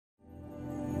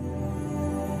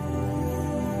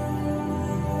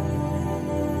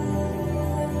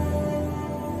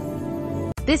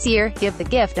This year, give the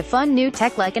gift a fun new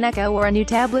tech like an Echo or a new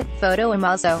tablet, photo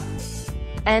Amazo.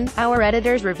 And our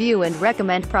editors review and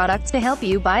recommend products to help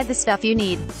you buy the stuff you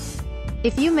need.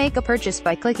 If you make a purchase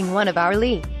by clicking one of our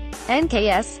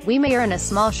NKS, we may earn a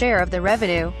small share of the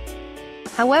revenue.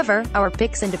 However, our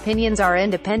picks and opinions are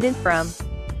independent from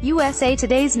USA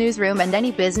Today's newsroom and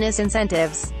any business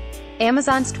incentives.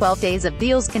 Amazon's 12 Days of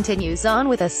Deals continues on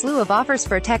with a slew of offers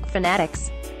for tech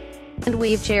fanatics. And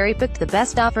we've cherry-picked the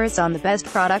best offers on the best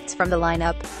products from the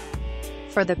lineup.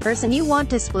 For the person you want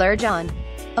to splurge on,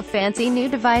 a fancy new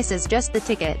device is just the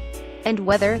ticket. And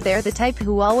whether they're the type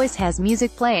who always has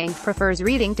music playing, prefers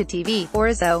reading to TV, or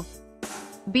is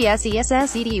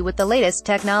BSESSED with the latest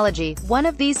technology, one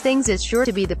of these things is sure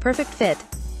to be the perfect fit.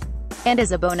 And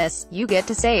as a bonus, you get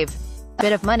to save a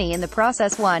bit of money in the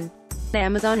process. One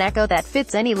Amazon Echo that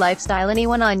fits any lifestyle.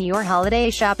 Anyone on your holiday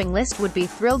shopping list would be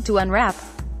thrilled to unwrap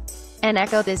an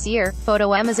Echo this year.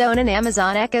 Photo Amazon. An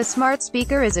Amazon Echo smart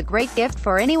speaker is a great gift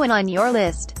for anyone on your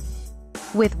list.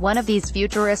 With one of these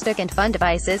futuristic and fun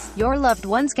devices, your loved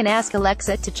ones can ask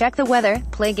Alexa to check the weather,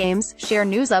 play games, share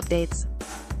news updates,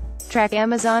 track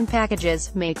Amazon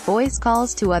packages, make voice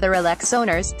calls to other Alexa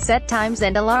owners, set times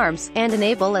and alarms, and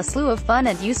enable a slew of fun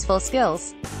and useful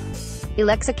skills.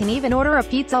 Alexa can even order a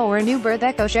pizza or an Uber. The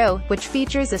Echo Show, which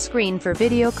features a screen for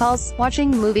video calls, watching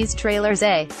movies, trailers,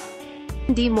 and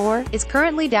more, is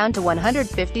currently down to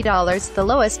 $150, the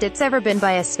lowest it's ever been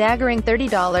by a staggering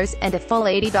 $30, and a full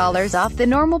 $80 off the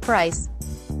normal price.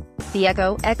 The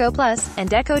Echo, Echo Plus,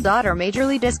 and Echo Dot are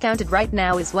majorly discounted right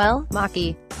now as well.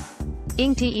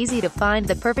 TNCThese to find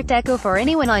the perfect Echo for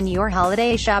anyone on your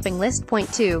holiday shopping list.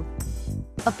 Point 2.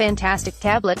 A fantastic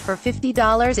tablet for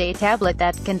 $50, a tablet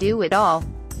that can do it all.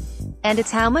 And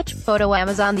it's how much? Photo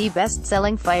Amazon. The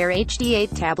best-selling Fire HD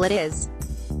 8 tablet is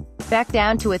back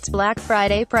down to its Black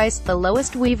Friday price, the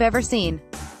lowest we've ever seen.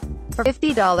 For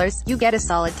 $50, you get a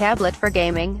solid tablet for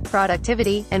gaming,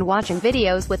 productivity, and watching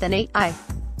videos with an 8-inch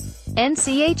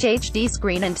HD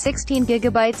screen and 16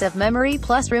 GB of memory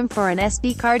plus room for an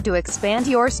SD card to expand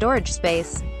your storage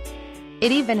space.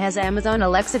 It even has Amazon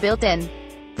Alexa built in.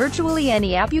 Virtually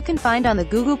any app you can find on the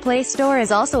Google Play Store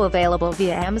is also available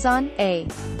via Amazon,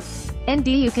 and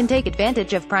you can take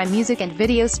advantage of Prime Music and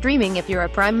video streaming if you're a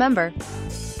Prime member.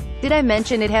 Did I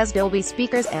mention it has Dolby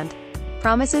speakers and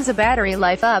promises a battery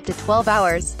life up to 12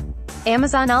 hours?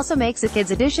 Amazon also makes a kids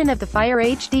edition of the Fire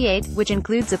HD 8, which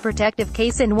includes a protective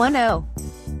case in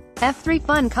 10F3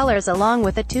 fun colors along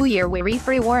with a 2-year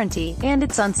worry-free warranty, and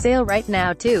it's on sale right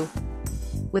now too.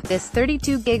 With this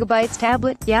 32 GB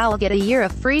tablet, you'll get a year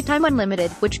of free time unlimited,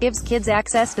 which gives kids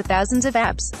access to thousands of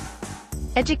apps,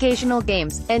 educational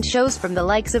games, and shows from the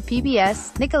likes of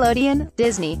PBS, Nickelodeon,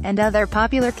 Disney, and other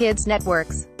popular kids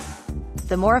networks.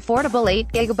 The more affordable 8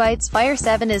 GB Fire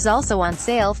 7 is also on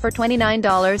sale for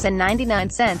 $29.99,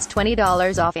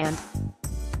 $20 off, and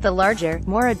the larger,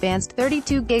 more advanced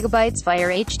 32 GB Fire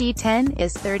HD 10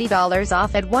 is $30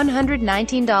 off at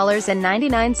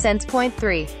 $119.99. Point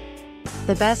 3.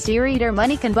 The best e-reader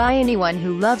money can buy. Anyone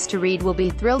who loves to read will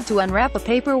be thrilled to unwrap a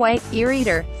Paperwhite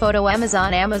e-reader. Photo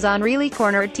Amazon. Amazon really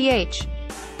cornered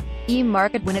the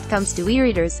market when it comes to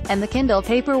e-readers, and the Kindle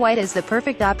Paperwhite is the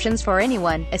perfect options for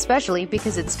anyone, especially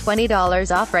because it's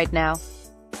 $20 off right now.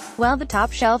 While the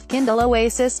top-shelf Kindle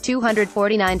Oasis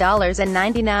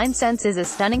 $249.99 is a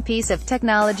stunning piece of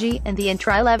technology, and the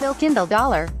entry-level Kindle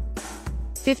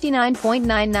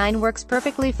 $59.99 works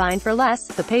perfectly fine for less,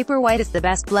 the Paperwhite is the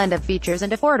best blend of features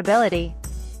and affordability.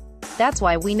 That's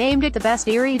why we named it the best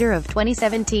e-reader of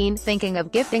 2017. Thinking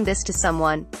of gifting this to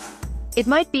someone? It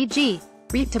might be to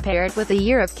pair it with a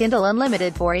year of Kindle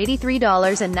Unlimited for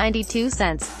 $83.92,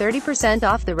 30%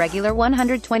 off the regular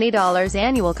 $120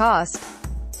 annual cost.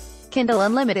 Kindle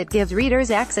Unlimited gives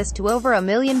readers access to over 1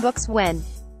 million books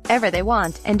whenever they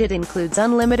want, and it includes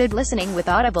unlimited listening with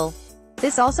Audible.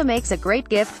 This also makes a great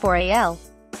gift for a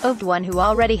loved one who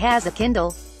already has a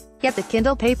Kindle. Get the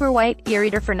Kindle Paperwhite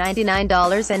e-reader for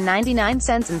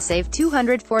 $99.99 and save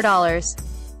 $204.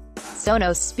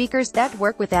 Sonos speakers that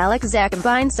work with Alexa.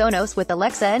 Combine Sonos with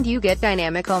Alexa and you get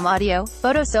dynamic home audio.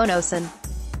 Photo Sonos.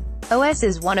 OS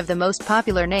is one of the most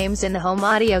popular names in the home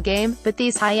audio game, but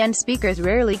these high-end speakers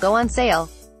rarely go on sale.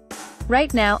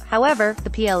 Right now, however,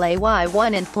 the PLA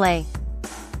Y1 and Play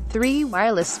 3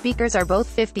 wireless speakers are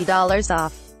both $50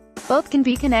 off. Both can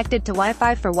be connected to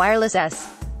Wi-Fi for wireless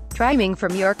streaming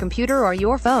from your computer or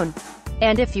your phone.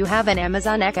 And if you have an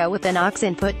Amazon Echo with an aux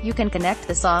input, you can connect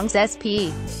the songs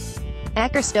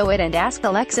stow it and ask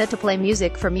Alexa to play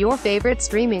music from your favorite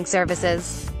streaming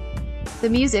services. The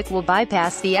music will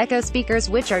bypass the Echo speakers,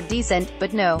 which are decent,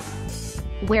 but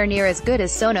nowhere near as good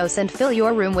as Sonos, and fill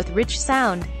your room with rich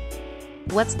sound.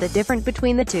 What's the difference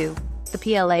between the two? The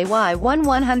PLAY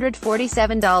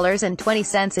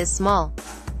 $147.20 is small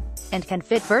and can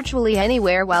fit virtually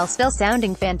anywhere while still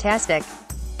sounding fantastic.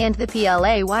 And the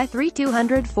PLAY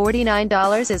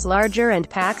 $3249 is larger and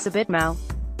packs a bit more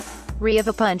of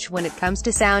a punch when it comes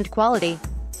to sound quality.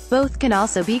 Both can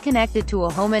also be connected to a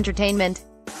home entertainment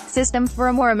system for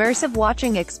a more immersive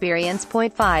watching experience.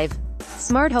 Point 5.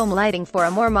 Smart home lighting. For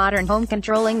a more modern home,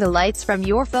 controlling the lights from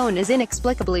your phone is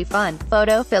inexplicably fun.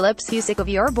 Photo Philips Hue. Sick of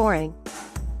your boring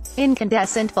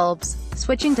incandescent bulbs?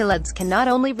 Switching to LEDs can not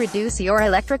only reduce your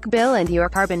electric bill and your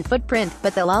carbon footprint,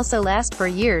 but they'll also last for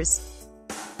years.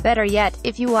 Better yet,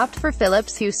 if you opt for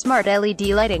Philips Hue Smart LED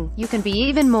lighting, you can be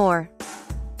even more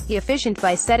efficient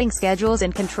by setting schedules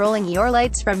and controlling your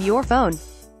lights from your phone.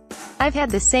 I've had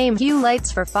the same Hue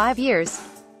lights for 5 years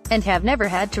and have never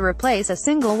had to replace a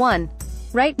single one.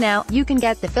 Right now, you can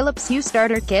get the Philips Hue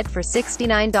Starter Kit for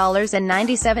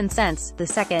 $69.97, the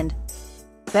second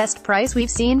best price we've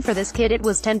seen for this kit. It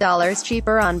was $10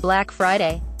 cheaper on Black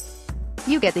Friday.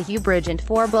 You get the Hue Bridge and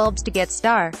 4 bulbs to get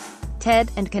started,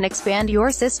 and can expand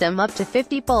your system up to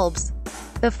 50 bulbs.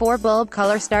 The 4-bulb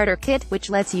color starter kit, which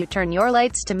lets you turn your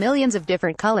lights to millions of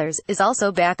different colors, is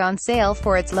also back on sale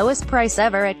for its lowest price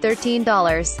ever at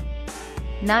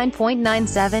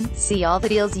 $13.97. See all the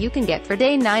deals you can get for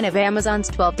Day 9 of Amazon's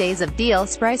 12 Days of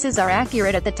Deals. Prices are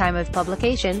accurate at the time of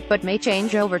publication, but may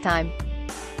change over time.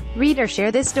 Read or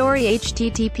share this story.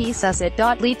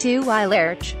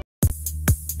 http://sussit.ly2ilerch